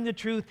 learning the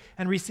truth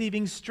and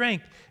receiving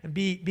strength, and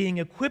being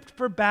equipped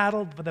for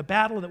the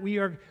battle that we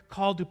are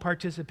called to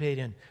participate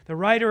in. The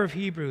writer of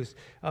Hebrews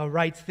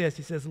writes this.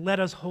 He says,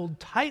 let us hold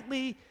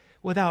tightly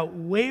without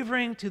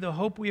wavering to the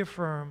hope we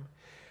affirm,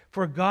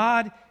 for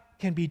God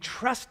can be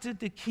trusted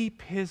to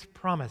keep his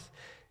promise.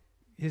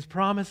 His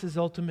promise is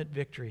ultimate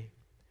victory.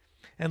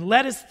 And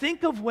let us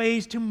think of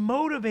ways to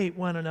motivate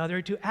one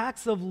another to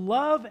acts of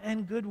love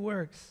and good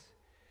works.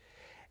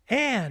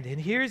 And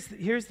here's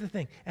the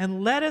thing,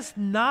 and let us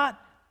not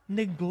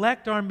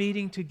neglect our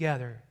meeting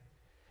together,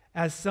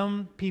 as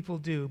some people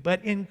do,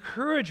 but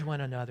encourage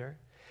one another,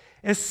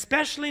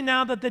 especially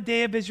now that the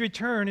day of his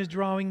return is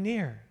drawing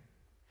near.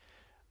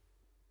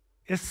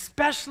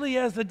 Especially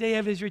as the day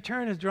of his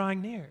return is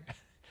drawing near.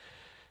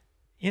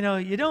 You know,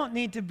 you don't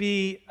need to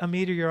be a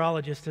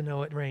meteorologist to know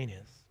what rain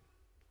is.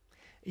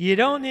 You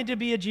don't need to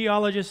be a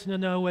geologist to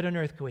know what an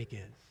earthquake is.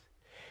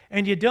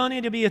 And you don't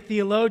need to be a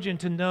theologian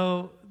to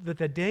know that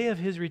the day of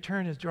his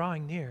return is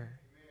drawing near.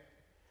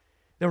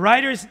 The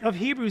writer of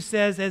Hebrews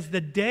says, as the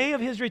day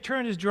of his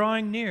return is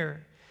drawing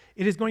near,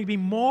 it is going to be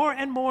more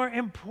and more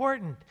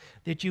important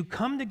that you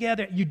come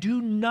together. You do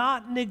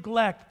not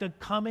neglect the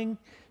coming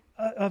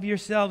of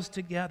yourselves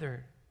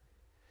together.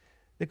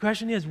 The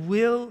question is,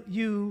 will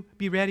you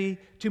be ready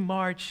to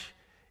march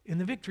in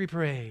the victory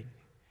parade?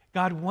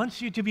 God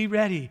wants you to be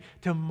ready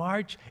to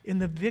march in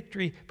the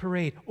victory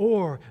parade.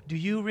 Or do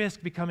you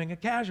risk becoming a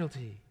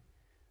casualty?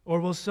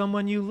 Or will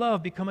someone you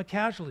love become a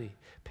casualty?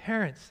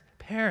 Parents,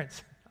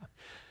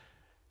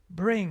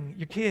 bring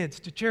your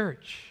kids to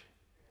church.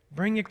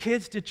 Bring your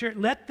kids to church.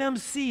 Let them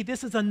see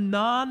this is a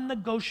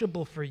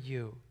non-negotiable for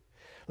you.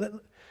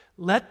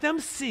 Let them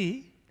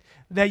see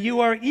that you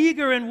are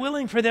eager and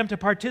willing for them to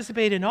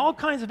participate in all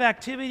kinds of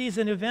activities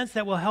and events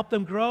that will help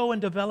them grow and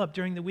develop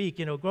during the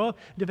week, grow and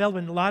develop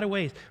in a lot of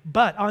ways.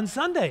 But on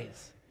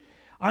Sundays,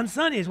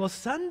 well,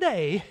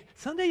 Sunday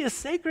is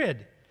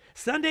sacred.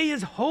 Sunday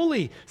is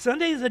holy.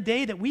 Sunday is a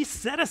day that we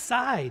set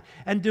aside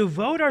and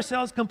devote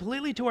ourselves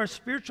completely to our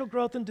spiritual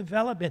growth and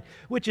development,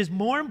 which is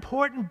more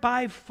important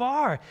by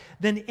far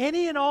than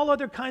any and all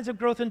other kinds of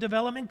growth and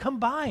development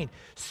combined.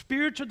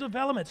 Spiritual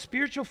development,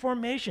 spiritual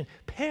formation.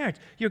 Parents,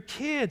 your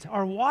kids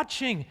are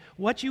watching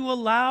what you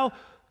allow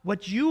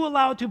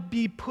to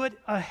be put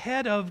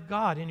ahead of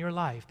God in your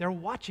life. They're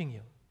watching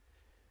you.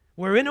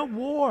 We're in a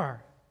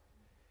war.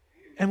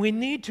 And we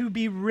need to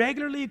be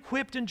regularly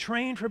equipped and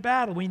trained for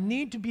battle. We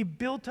need to be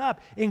built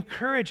up,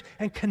 encouraged,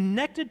 and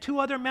connected to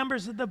other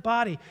members of the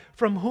body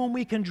from whom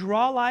we can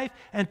draw life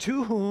and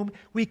to whom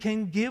we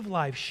can give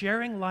life,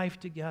 sharing life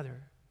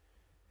together.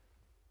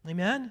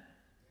 Amen?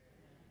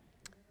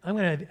 I'm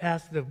going to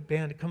ask the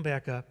band to come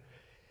back up.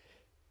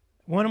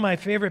 One of my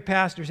favorite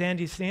pastors,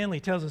 Andy Stanley,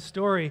 tells a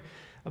story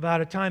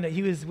about a time that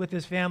he was with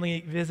his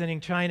family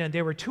visiting China, and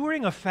they were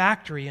touring a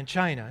factory in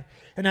China.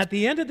 And at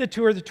the end of the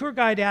tour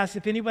guide asked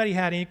if anybody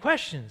had any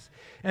questions.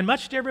 And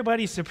much to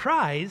everybody's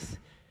surprise,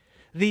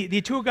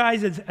 the tour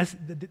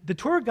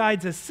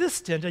guide's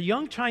assistant, a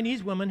young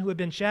Chinese woman who had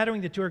been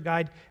shadowing the tour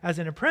guide as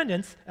an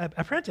apprentice,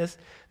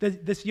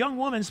 this young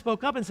woman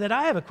spoke up and said,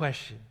 "I have a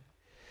question."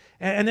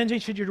 And then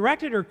she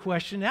directed her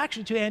question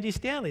actually to Andy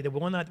Stanley, the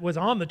one that was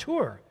on the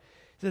tour.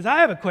 She says, "I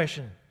have a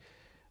question.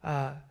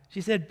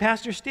 She said,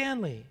 Pastor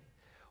Stanley,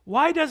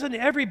 why doesn't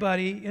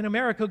everybody in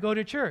America go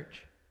to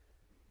church?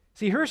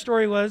 See, her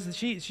story was that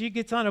she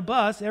gets on a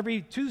bus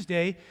every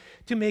Tuesday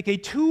to make a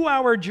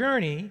 2-hour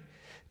journey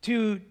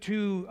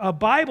to a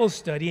Bible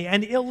study,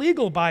 an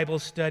illegal Bible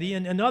study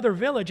in another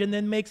village, and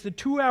then makes the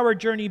 2-hour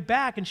journey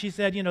back. And she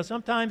said,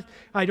 sometimes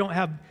I don't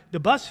have the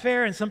bus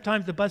fare, and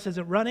sometimes the bus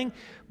isn't running,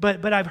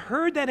 but I've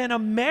heard that in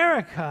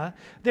America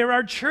there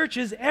are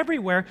churches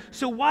everywhere,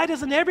 so why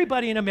doesn't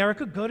everybody in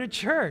America go to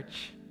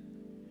church?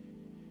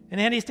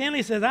 And Andy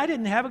Stanley says, I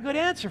didn't have a good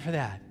answer for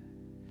that.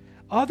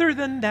 Other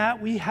than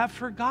that, we have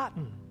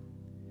forgotten.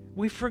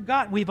 We've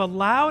forgotten. We've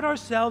allowed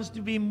ourselves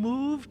to be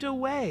moved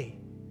away,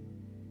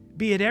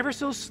 be it ever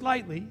so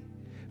slightly,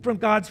 from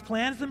God's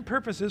plans and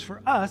purposes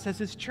for us as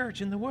His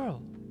church in the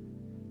world.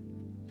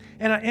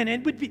 And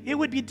it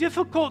would be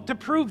difficult to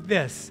prove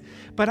this,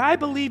 but I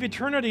believe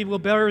eternity will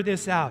bear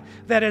this out,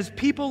 that as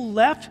people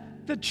left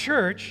the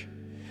church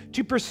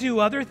to pursue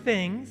other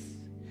things,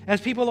 as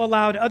people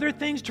allowed other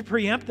things to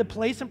preempt the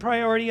place and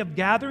priority of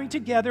gathering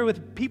together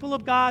with people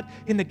of God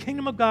in the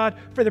kingdom of God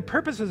for the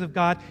purposes of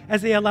God,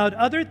 as they allowed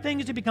other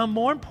things to become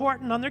more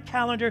important on their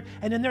calendar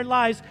and in their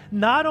lives,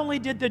 not only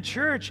did the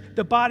church,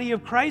 the body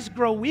of Christ,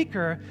 grow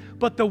weaker,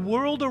 but the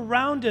world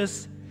around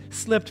us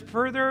slipped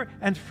further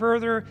and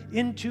further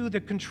into the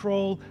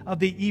control of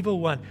the evil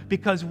one,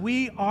 because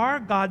we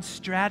are God's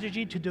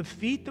strategy to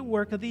defeat the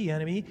work of the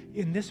enemy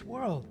in this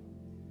world.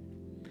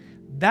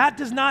 That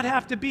does not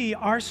have to be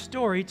our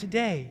story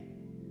today.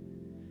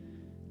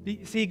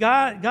 See,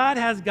 God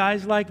has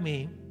guys like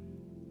me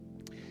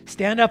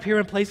stand up here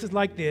in places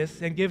like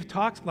this and give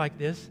talks like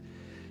this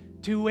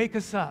to wake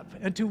us up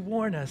and to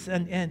warn us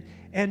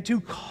and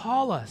to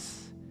call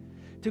us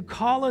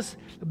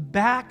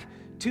back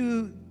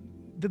to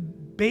the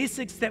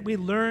basics that we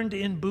learned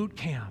in boot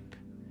camp.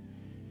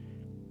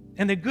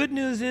 And the good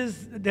news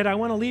is that I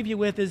want to leave you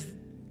with is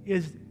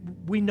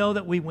we know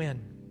that we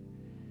win.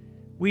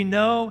 We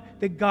know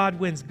that God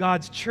wins.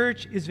 God's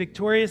church is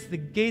victorious. The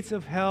gates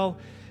of hell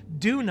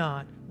do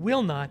not,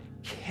 will not,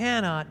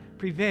 cannot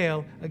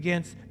prevail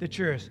against the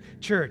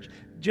church.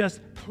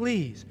 Just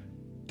please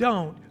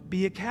don't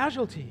be a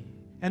casualty.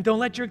 And don't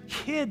let your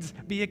kids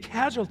be a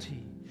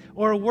casualty.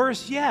 Or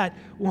worse yet,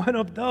 one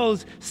of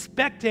those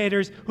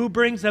spectators who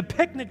brings a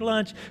picnic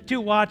lunch to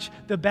watch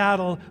the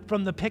battle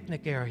from the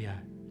picnic area.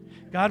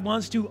 God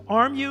wants to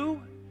arm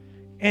you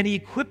and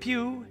equip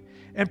you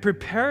and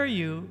prepare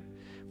you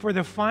for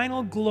the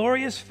final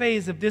glorious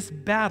phase of this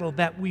battle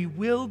that we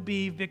will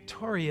be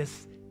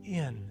victorious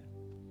in.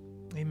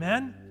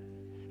 Amen?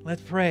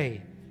 Let's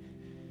pray.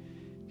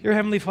 Dear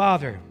Heavenly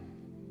Father,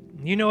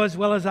 you know as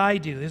well as I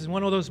do, this is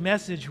one of those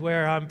messages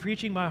where I'm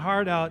preaching my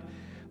heart out,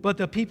 but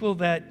the people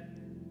that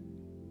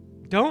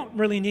don't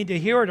really need to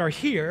hear it are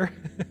here.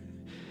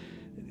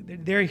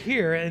 They're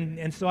here,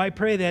 and so I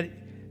pray that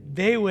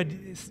they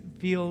would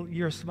feel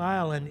your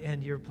smile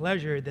and your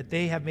pleasure, that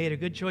they have made a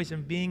good choice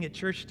in being at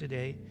church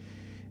today.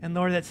 And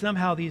Lord, that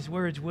somehow these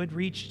words would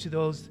reach to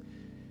those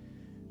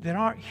that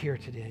aren't here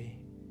today.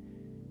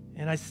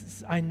 And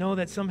I know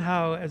that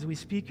somehow as we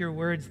speak your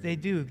words, they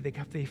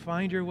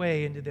find your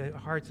way into the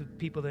hearts of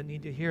people that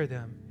need to hear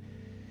them.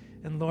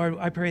 And Lord,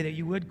 I pray that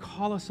you would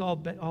call us all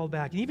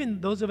back. And even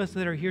those of us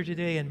that are here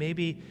today and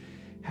maybe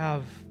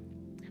have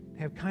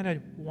kind of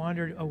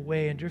wandered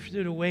away and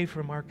drifted away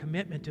from our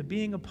commitment to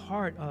being a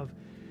part of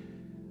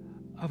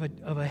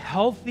a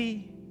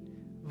healthy,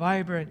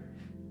 vibrant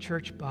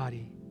church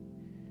body.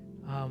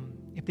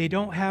 If they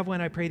don't have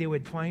one, I pray they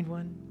would find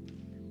one,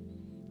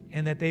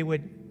 and that they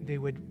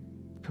would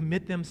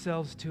commit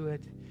themselves to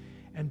it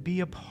and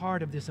be a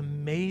part of this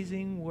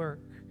amazing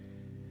work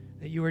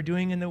that you are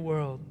doing in the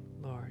world,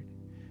 Lord.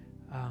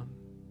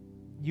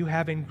 You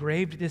have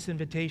engraved this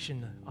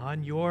invitation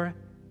on your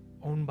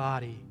own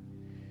body,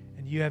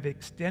 and you have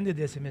extended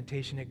this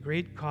invitation at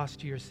great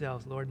cost to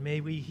yourselves, Lord. May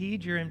we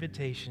heed your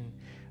invitation,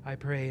 I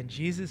pray in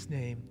Jesus'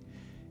 name.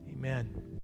 Amen.